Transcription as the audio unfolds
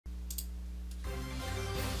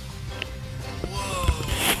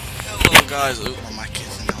guys, ooh, my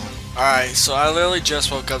kids are on. Alright, so I literally just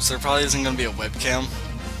woke up, so there probably isn't gonna be a webcam.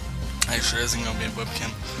 Actually, isn't gonna be a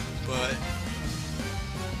webcam, but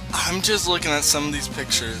I'm just looking at some of these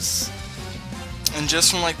pictures, and just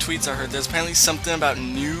from like tweets I heard, there's apparently something about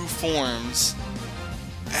new forms,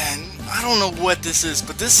 and I don't know what this is,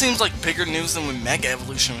 but this seems like bigger news than when Mega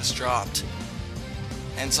Evolution was dropped,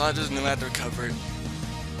 and so I just knew I had to recover it.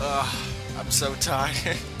 I'm so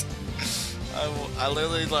tired. I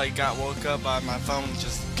literally like woke up by my phone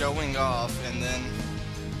just going off, and then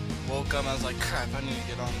woke up and I was like, crap, I need to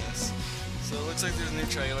get on this. So it looks like there's a new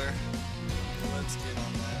trailer. Let's get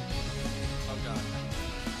on that. Oh god.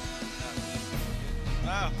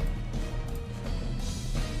 Oh.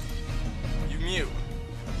 You mute.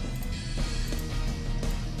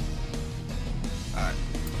 Alright.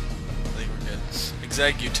 I think we're good.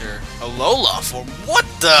 Executor. Alola form. What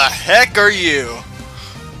the heck are you?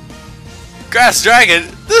 Grass Dragon?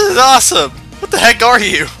 This is awesome! What the heck are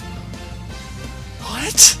you?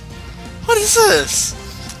 What? What is this?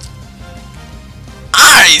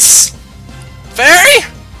 Ice! Fairy?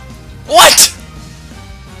 What?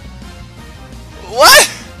 What?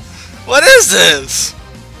 What is this?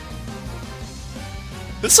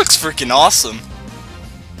 This looks freaking awesome.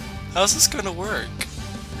 How's this gonna work?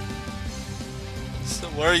 So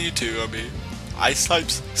what are you two? I mean, ice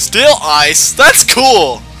types? Still ice? That's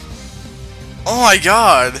cool! Oh my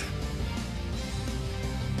god!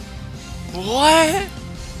 What?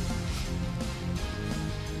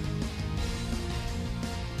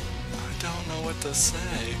 I don't know what to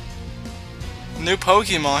say. New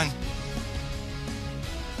Pokemon.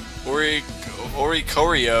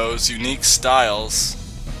 Oricorio's unique styles.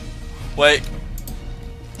 Wait.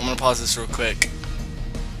 I'm gonna pause this real quick.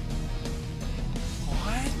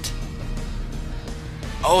 What?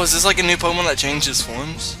 Oh, is this like a new Pokemon that changes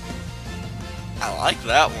forms? I like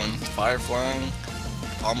that one. Fire flying.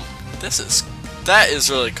 That is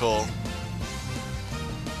really cool.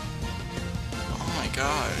 Oh my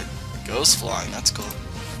god. Ghost flying, that's cool.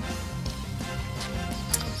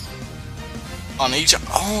 On each,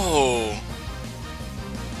 oh.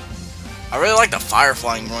 I really like the fire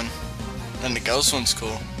flying one. And the ghost one's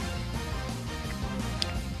cool.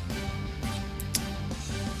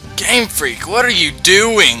 Game Freak, what are you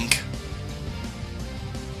doing?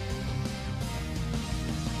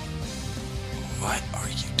 What are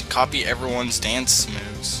you to copy everyone's dance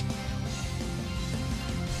moves?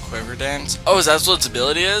 Quiver dance? Oh, is that what its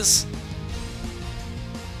ability is?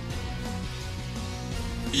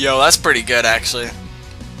 Yo, that's pretty good actually.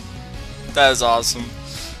 That is awesome.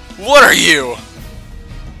 What are you?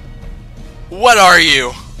 What are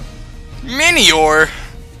you? Minior?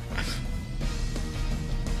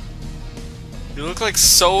 You look like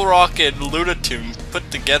Soul Rocket and Lunatune put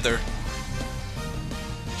together.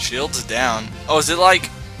 Shields down. Oh, is it like...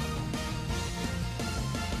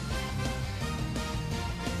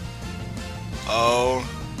 Oh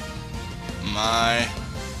my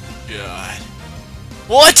god.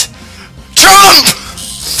 What? Trump!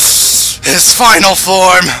 His final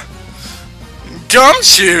form!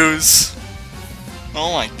 Gumshoes!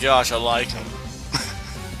 Oh my gosh, I like him.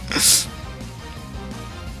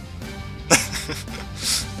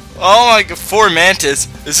 Oh my god, 4 Mantis.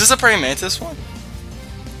 Is this a praying mantis one?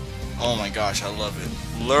 Oh my gosh, I love it.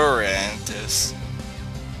 Lurantis.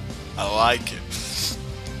 I like it.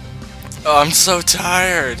 Oh, I'm so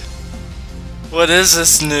tired. What is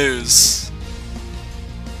this news?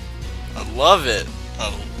 I love it.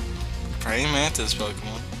 Oh, praying mantis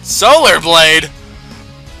Pokemon. Solar Blade!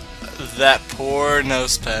 That poor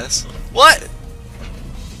Nosepass. What?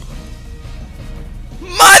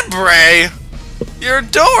 Mudbray! You're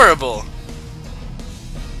adorable!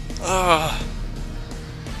 Ugh.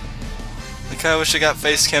 I kinda wish I got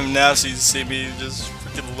face cam now so you can see me just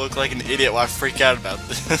freaking look like an idiot while I freak out about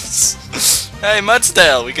this. Hey,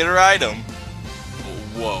 Mudstail, we can ride him.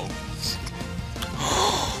 Whoa.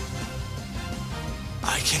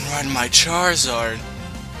 I can ride my Charizard.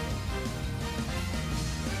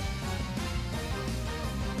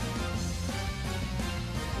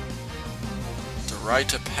 The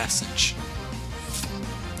rite of passage.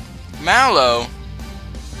 Mallow?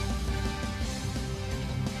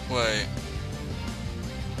 Wait.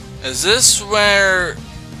 Is this where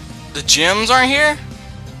the gyms aren't here?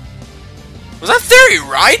 Was that theory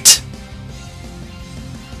right?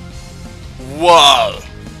 Whoa.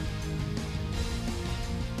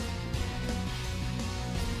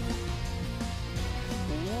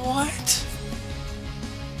 What?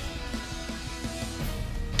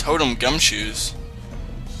 Totem Gumshoes.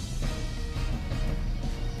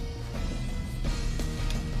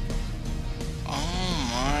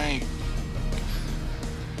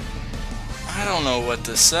 I don't know what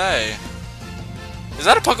to say. Is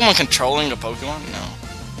that a Pokemon controlling a Pokemon? No.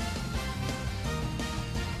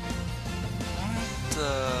 What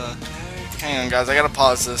the heck? Hang on, guys. I gotta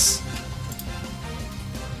pause this.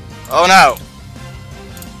 Oh no!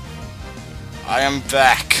 I am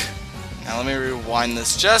back. Now let me rewind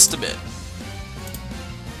this just a bit.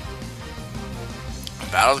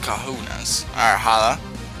 Battle of Kahunas. Alright, Hala.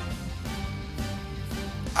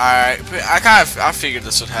 Alright, I figured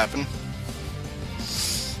this would happen.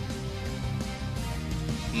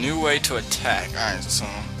 New way to attack. Alright, so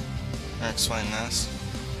I'll explain this.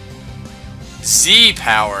 Z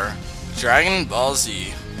power. Dragon Ball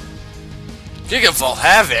Z. Gigavolt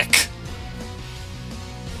Havoc.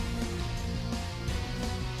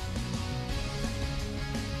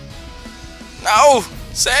 No!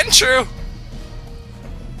 Sandshrew!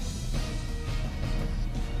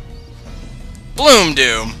 Bloom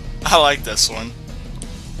Doom. I like this one.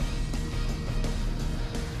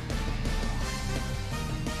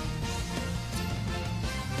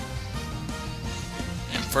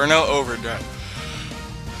 Inferno Overdrive.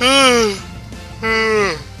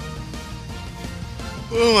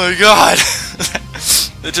 Oh my god!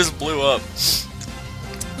 It just blew up.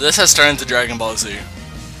 This has turned into Dragon Ball Z.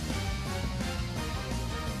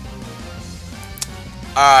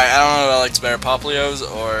 Alright, I don't know if I like better, Poplios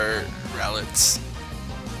or Rowlets.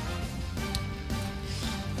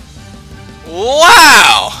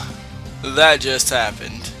 Wow! That just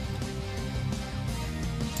happened.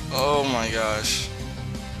 Oh my gosh.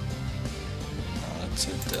 Oh, let's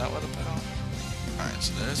see, did that what about? Alright,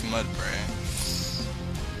 so there's Mudbray.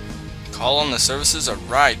 Call on the services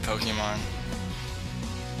of Ride Pokemon.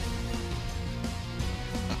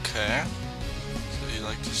 Okay. So you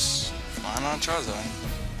like just flying on Charizard.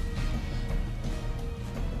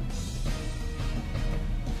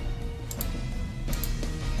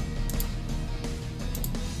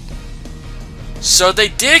 So they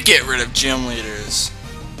did get rid of gym leaders.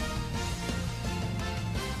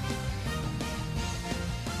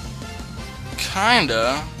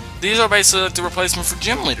 Kinda. These are basically like the replacement for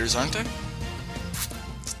gym leaders, aren't they?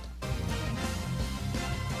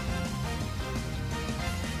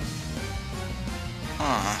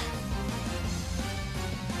 Huh.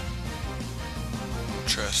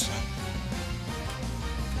 Interesting.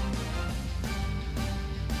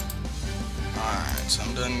 Alright, so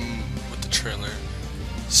I'm done with the trailer.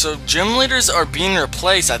 So gym leaders are being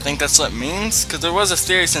replaced. I think that's what it means. Because there was a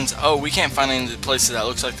theory since, oh, we can't find any places that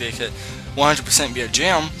looks like they could 100% be a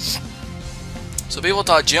gym. So people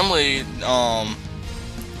thought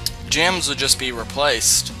gyms would just be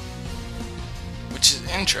replaced, which is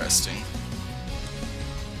interesting.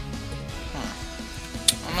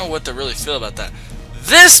 I don't know what to really feel about that.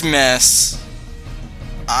 This mess,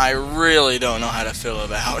 I really don't know how to feel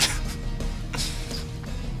about.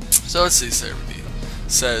 So let's see, server B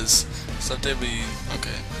says update be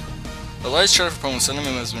okay. The latest trailer for Pokemon Sun and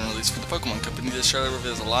Moon has been released for the Pokemon Company. This trailer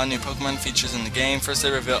reveals a lot of new Pokemon features in the game. First,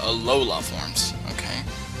 they reveal Alola forms. Okay.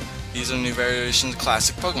 These are new variations of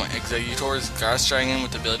classic Pokemon. Exeggutor is Grass Dragon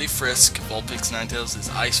with the ability Frisk. Vulpix Ninetales is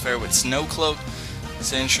Ice Fairy with Snow Cloak.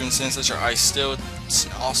 Sandshrew and Sandslash are Ice Steel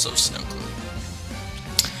with also Snow Cloak.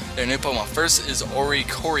 Their new Pokemon. First is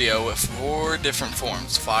Oricorio with 4 different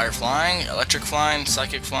forms. Fire Flying, Electric Flying,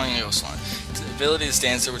 Psychic Flying, and Ghost Flying. Its ability is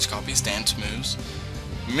Dancer, which copies dance moves.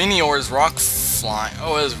 Minior is Rock Flying.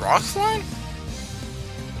 Oh, it is Rock Flying?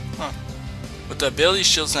 Huh. With the ability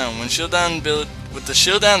Shield Down. When Shield Down with the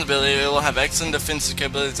Shield Down ability, it will have excellent defensive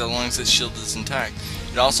capabilities as long as its shield is intact.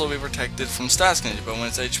 It also will be protected from stats damage, but when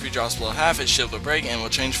its HP drops below half, its shield will break and will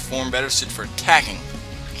change form better suited for attacking.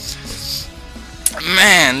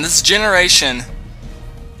 Man, this generation,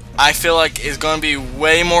 I feel like is going to be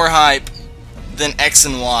way more hype than X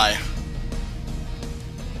and Y.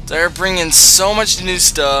 They're bringing so much new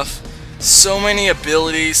stuff, so many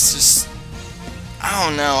abilities, just, I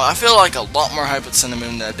don't know, I feel like a lot more hype with Sun and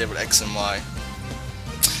Moon than I did with X and Y.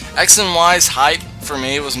 X and Y's hype, for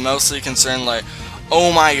me, was mostly concerned like,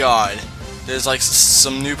 oh my god, there's like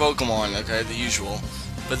some new Pokemon, okay, the usual.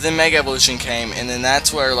 But then Mega Evolution came, and then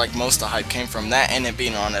that's where like most of the hype came from, that and it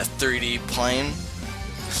being on a 3D plane.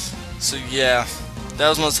 So yeah, that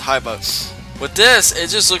was most of the hype, but with this, it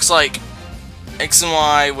just looks like X and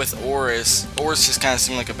Y with Oris. Oris just kind of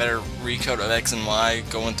seemed like a better recode of X and Y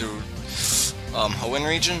going through Hoenn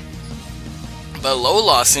region. But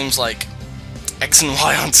Alola seems like X and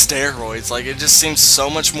Y on steroids. Like, it just seems so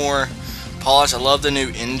much more polished. I love the new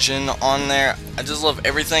engine on there. I just love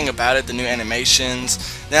everything about it. The new animations.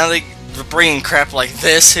 Now they're bringing crap like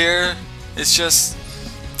this here. It's just,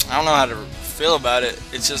 I don't know how to feel about it.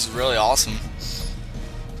 It's just really awesome.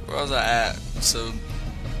 Where was I at? So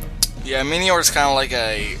yeah, Meteor is kind of like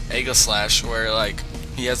a Aegislash, where like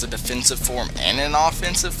he has a defensive form and an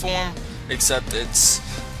offensive form, except it's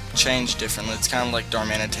changed differently. It's kind of like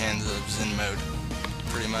Darmanitan's Zen mode,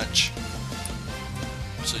 pretty much.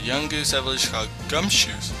 So Young Goose evolution called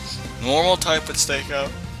Gumshoes. Normal type with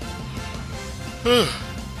Stakeout.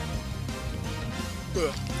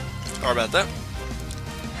 Sorry about that.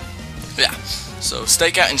 Yeah. So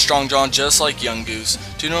Stakeout and Strong Jaw, just like Young Goose.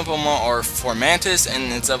 Two new Pokemon are Formantis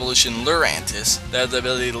and its evolution Lurantis. They have the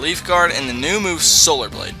ability to Leaf Guard and the new move Solar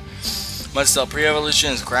Blade. Mudsteel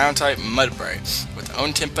pre-evolution is Ground type Mudbray. With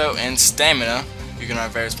own tempo and stamina, you can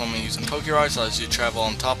ride various Pokemon using Pokeroids, allows you to travel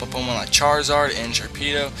on top of Pokemon like Charizard and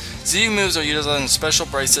Sharpedo. Z moves are utilizing a special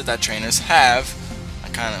bracelet that trainers have.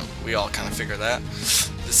 We all kind of figure that.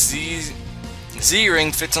 The Z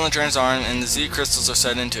ring fits on the trainer's arm, and the Z crystals are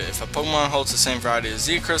set into it. If a Pokemon holds the same variety of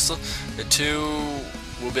Z crystal, the two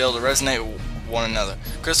will be able to resonate with one another.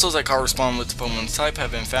 Crystals that correspond with the Pokemon's type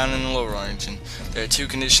have been found in the lower region. There are two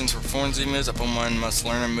conditions for performing Z moves. A Pokemon must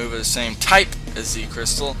learn a move of the same type as Z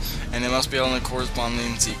crystal, and they must be on the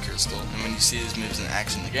corresponding Z crystal. And when you see these moves in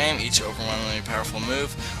action in the game, each overwhelmingly powerful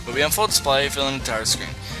move will be on full display, filling the entire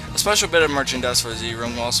screen. A special bit of merchandise for Z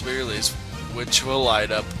ring will also be released, which will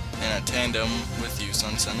light up in a tandem with use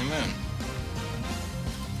on Sun and Moon.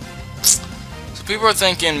 So people are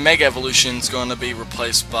thinking Mega Evolution is going to be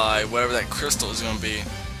replaced by whatever that crystal is going to be.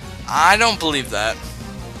 I don't believe that.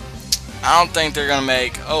 I don't think they're going to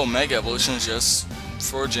make, oh, Mega Evolution is just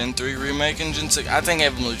for Gen 3 remake and Gen 6. I think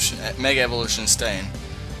Mega Evolution is staying.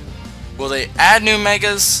 Will they add new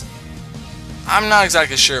Megas? I'm not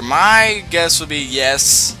exactly sure. My guess would be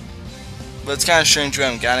yes. But it's kind of strange we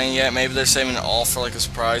haven't gotten it yet. Maybe they're saving it all for like a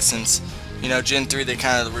surprise, since, you know, Gen 3 they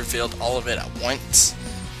kind of revealed all of it at once.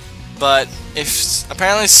 But if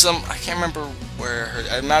apparently I can't remember where I heard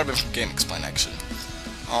it might have been from Game Explain actually.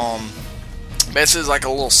 Basically it's like a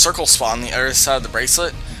little circle spot on the other side of the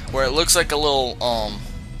bracelet where it looks like a little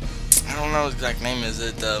I don't know the exact name. Is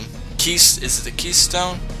it the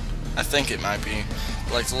keystone? I think it might be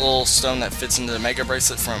like the little stone that fits into the Mega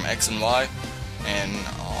bracelet from X and Y and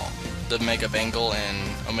the Mega Bangle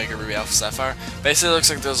and Omega Ruby Alpha Sapphire. Basically it looks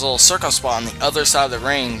like there's a little circle spot on the other side of the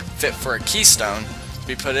ring fit for a keystone to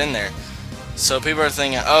be put in there. So people are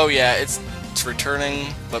thinking, oh yeah, it's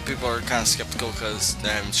returning, but people are kind of skeptical because they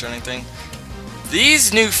haven't shown anything.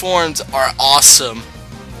 These new forms are awesome.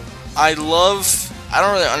 I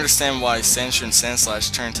don't really understand why Sandshrew and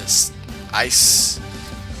Sandslash turned to Ice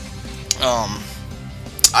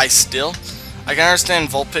Steel. I can understand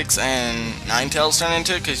Vulpix and Ninetales turn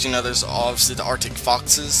into it, because, you know, there's obviously the Arctic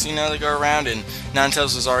Foxes, you know, that go around, and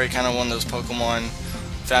Ninetales was already kind of one of those Pokemon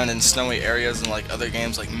found in snowy areas and like other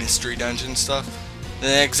games like Mystery Dungeon stuff.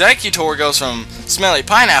 The Executor goes from Smelly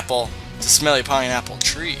Pineapple to Smelly Pineapple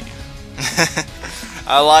Tree.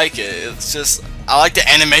 I like it. It's just, I like the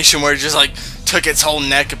animation where it just like took its whole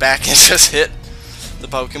neck back and just hit the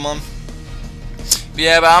Pokemon.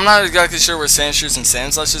 Yeah, but I'm not exactly sure where Sandshrews and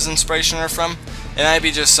Sandslash's inspiration are from. It might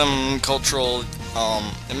be just some cultural,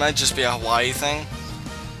 it might just be a Hawaii thing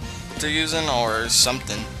that they're using or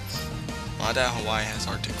something. Well, I doubt Hawaii has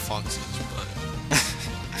Arctic Foxes, but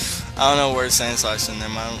I don't know where Sandslash in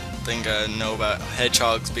them. I don't think I know about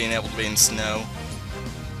hedgehogs being able to be in snow.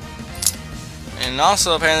 And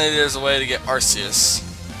also, apparently there's a way to get Arceus.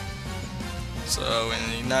 So,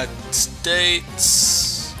 in the United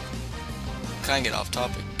States... Kind of get off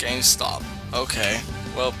topic. GameStop. Okay.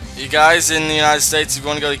 Well, you guys in the United States, if you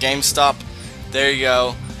want to go to GameStop, there you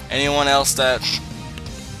go. Anyone else that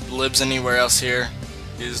lives anywhere else here,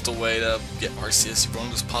 is the way to get Arceus. If you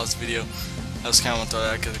want to just pause the video. I was kind of want to throw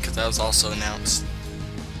that because that was also announced.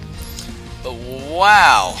 But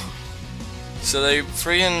wow. So they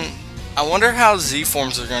freaking... I wonder how Z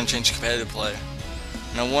forms are going to change competitive play.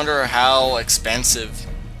 And I wonder how expensive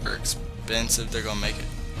they're going to make it.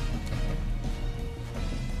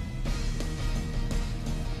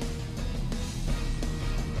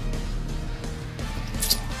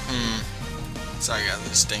 Sorry guys,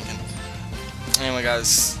 they're stinking. Anyway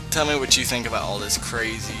guys, tell me what you think about all this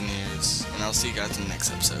crazy news. And I'll see you guys in the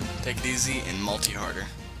next episode. Take it easy and multi-harder.